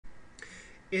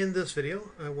In this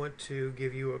video, I want to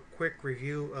give you a quick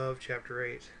review of Chapter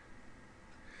 8.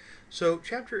 So,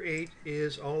 Chapter 8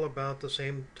 is all about the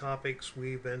same topics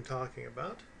we've been talking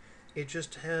about. It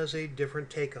just has a different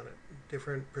take on it,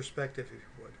 different perspective, if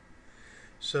you would.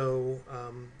 So,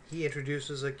 he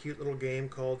introduces a cute little game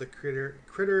called the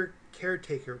Critter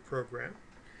Caretaker Program,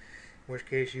 in which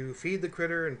case you feed the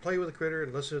critter and play with the critter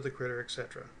and listen to the critter,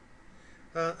 etc.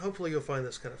 Hopefully, you'll find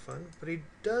this kind of fun, but he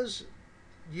does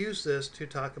use this to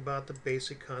talk about the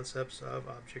basic concepts of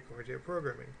object-oriented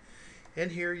programming.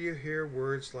 And here you hear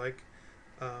words like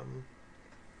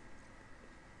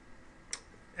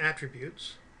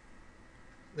attributes.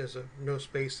 There's no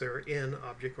space there in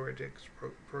object-oriented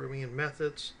programming, and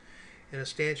methods, and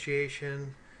instantiation,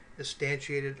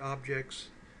 instantiated objects,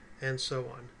 and so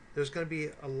on. There's going to be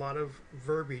a lot of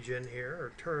verbiage in here,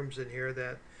 or terms in here,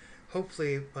 that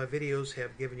hopefully my videos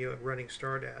have given you a running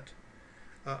start at.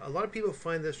 A lot of people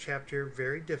find this chapter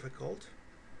very difficult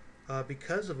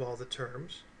because of all the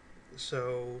terms.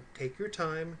 So take your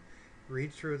time,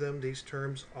 read through them. These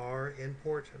terms are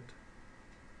important.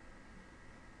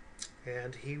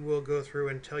 And he will go through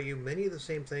and tell you many of the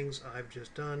same things I've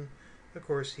just done. Of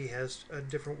course, he has a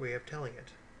different way of telling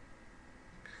it.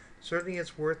 Certainly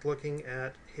it's worth looking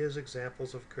at his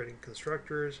examples of creating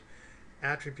constructors,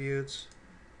 attributes,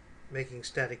 making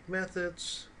static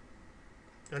methods,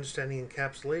 understanding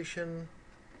encapsulation,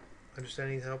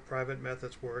 understanding how private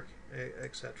methods work,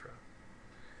 etc.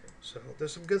 So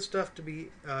there's some good stuff to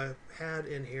be had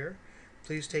in here.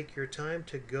 Please take your time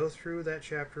to go through that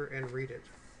chapter and read it.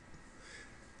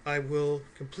 I will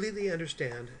completely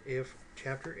understand if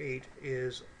Chapter 8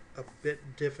 is a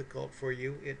bit difficult for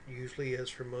you. It usually is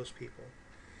for most people.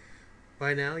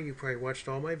 By now, you've probably watched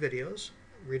all my videos.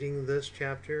 Reading this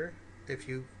chapter, if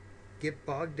you get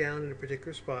bogged down in a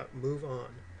particular spot, move on.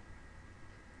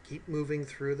 Keep moving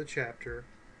through the chapter.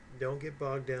 Don't get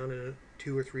bogged down in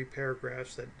 2 or 3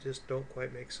 paragraphs that just don't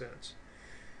quite make sense.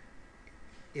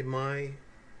 In my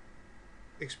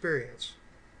experience,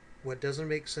 what doesn't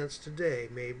make sense today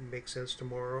may make sense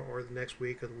tomorrow or the next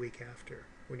week or the week after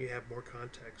when you have more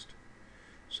context.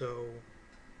 So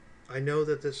I know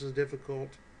that this is difficult.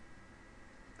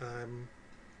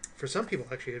 For some people,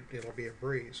 actually, it'll be a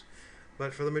breeze.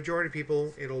 But for the majority of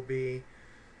people, it'll be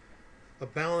a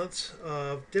balance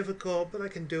of difficult, but I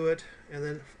can do it. And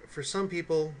then for some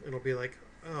people, it'll be like,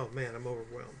 oh man, I'm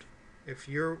overwhelmed. If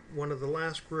you're one of the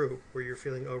last group where you're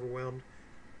feeling overwhelmed,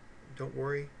 don't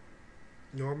worry.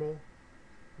 Normal.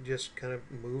 Just kind of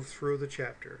move through the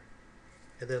chapter.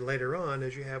 And then later on,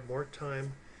 as you have more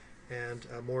time and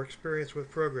more experience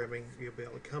with programming, you'll be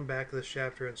able to come back to this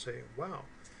chapter and say, wow,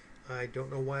 I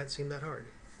don't know why it seemed that hard.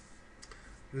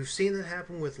 You've seen it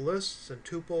happen with lists and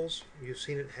tuples. You've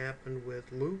seen it happen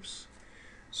with loops.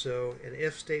 So in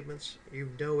if statements, you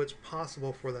know it's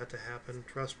possible for that to happen.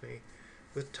 Trust me.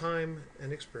 With time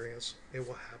and experience, it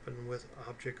will happen with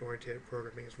object-oriented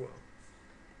programming as well.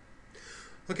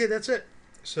 Okay, that's it.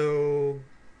 So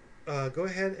go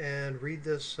ahead and read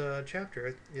this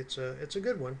chapter. It's a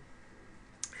good one.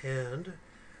 And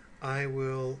I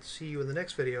will see you in the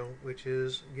next video, which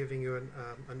is giving you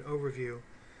an overview,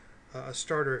 a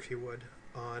starter, if you would,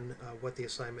 on what the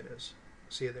assignment is.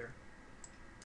 See you there.